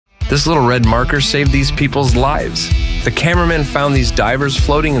This little red marker saved these people's lives. The cameraman found these divers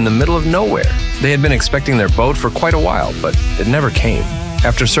floating in the middle of nowhere. They had been expecting their boat for quite a while, but it never came.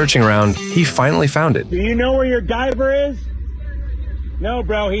 After searching around, he finally found it. Do you know where your diver is? No,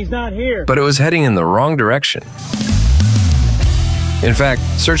 bro, he's not here. But it was heading in the wrong direction. In fact,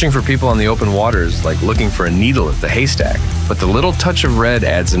 searching for people on the open water is like looking for a needle at the haystack. But the little touch of red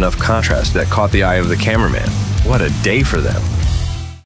adds enough contrast that caught the eye of the cameraman. What a day for them.